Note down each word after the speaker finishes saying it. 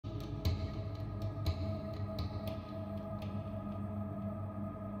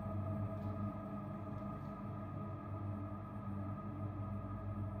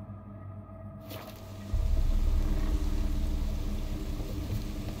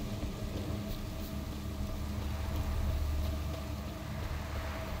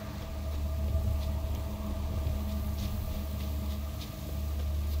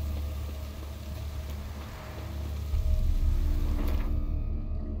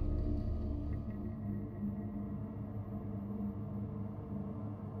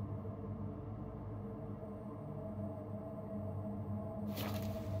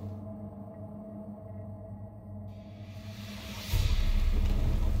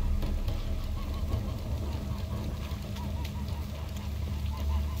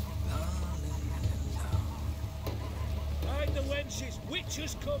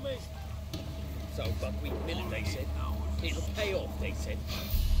Witches coming! So buckwheat millet, they said. It'll pay off, they said.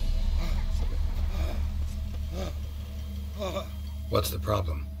 What's the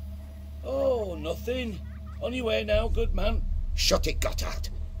problem? Oh, nothing. On your way now, good man. Shut it, Gotthard.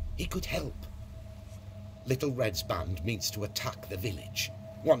 He could help. Little Red's band means to attack the village.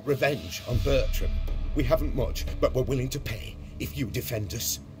 Want revenge on Bertram. We haven't much, but we're willing to pay if you defend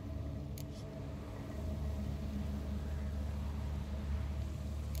us.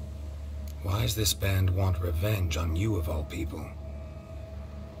 Why does this band want revenge on you of all people?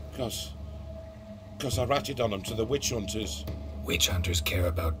 Cause I ratted on them to the witch hunters. Witch hunters care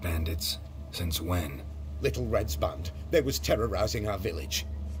about bandits? Since when? Little Red's band. They was terrorizing our village.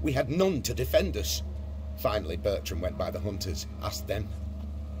 We had none to defend us. Finally, Bertram went by the hunters, asked them.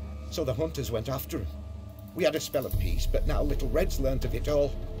 So the hunters went after him. We had a spell of peace, but now Little Red's learnt of it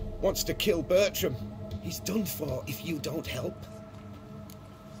all. Wants to kill Bertram. He's done for if you don't help.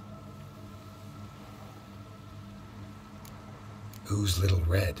 Who's Little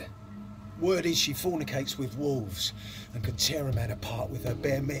Red? Word is she fornicates with wolves and can tear a man apart with her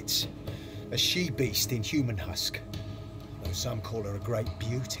bare mitts. A she-beast in human husk. Though some call her a great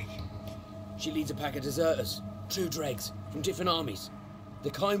beauty. She leads a pack of deserters, true dregs, from different armies. The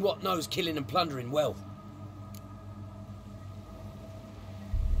kind what knows killing and plundering well.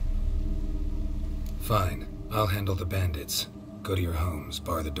 Fine. I'll handle the bandits. Go to your homes,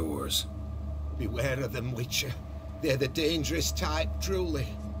 bar the doors. Beware of them, Witcher. They're the dangerous type, truly.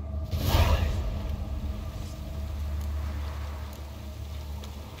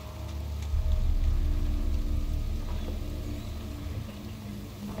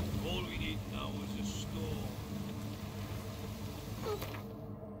 All we need now is a store.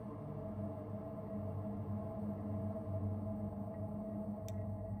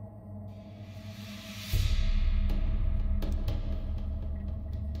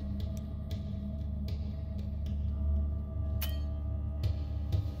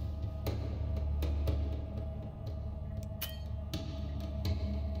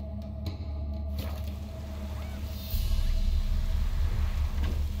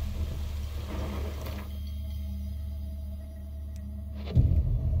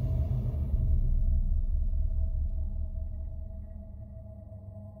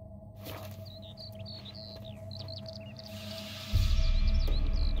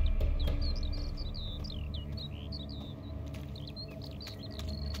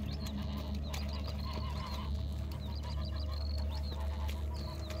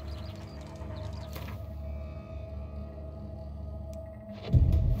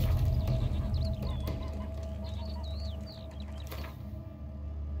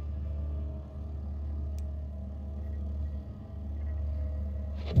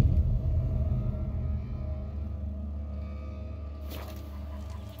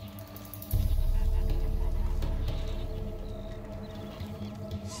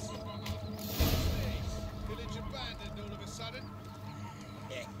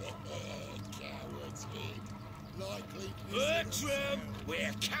 Bertram,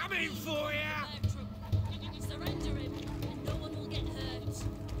 we're coming for you! Surrender him, and no one will get hurt.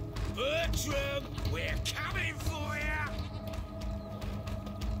 Bertram, we're coming for you!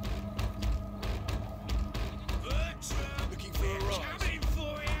 Bertram, Looking for a we're rise. coming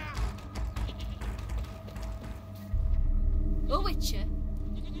for you! Oh, Witcher,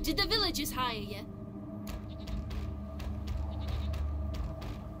 did the villagers hire you?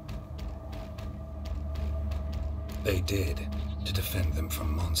 They did, to defend them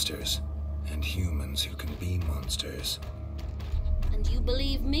from monsters, and humans who can be monsters. And you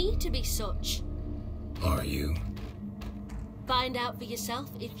believe me to be such? Are you? Find out for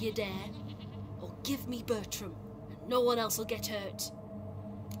yourself if you dare, or give me Bertram, and no one else will get hurt.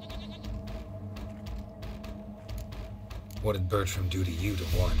 What did Bertram do to you to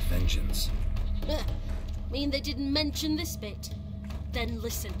warrant vengeance? Mean they didn't mention this bit? Then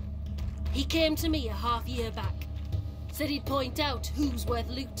listen. He came to me a half-year back. Said he'd point out who's worth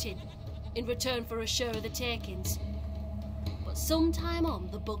looting, in return for a share of the takings. But sometime on,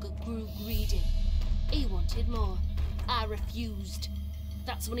 the bugger grew greedy. He wanted more. I refused.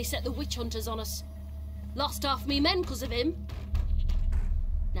 That's when he set the witch hunters on us. Lost half me men 'cause of him.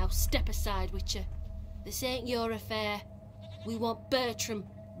 Now step aside, Witcher. This ain't your affair. We want Bertram,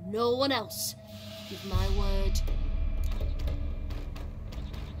 no one else. Give my word.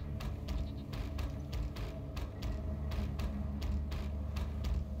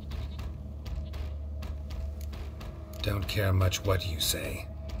 Don't care much what you say.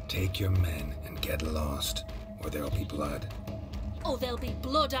 Take your men and get lost, or there'll be blood. Oh, there'll be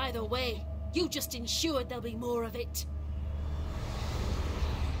blood either way. You just ensured there'll be more of it.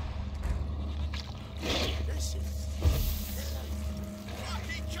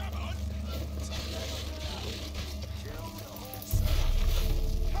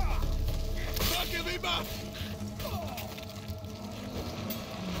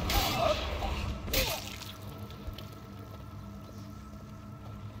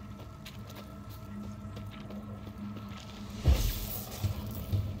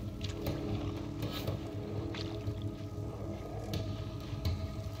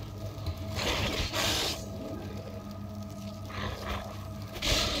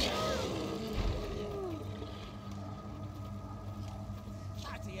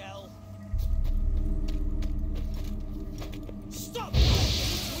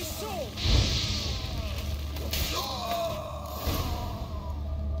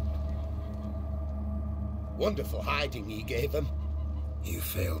 Wonderful hiding he gave them. You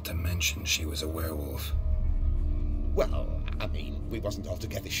failed to mention she was a werewolf. Well, I mean, we wasn't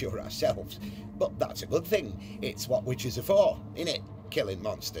altogether sure ourselves, but that's a good thing. It's what witches are for, innit? Killing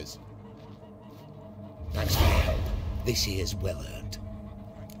monsters. Thanks for your help. This here's well earned.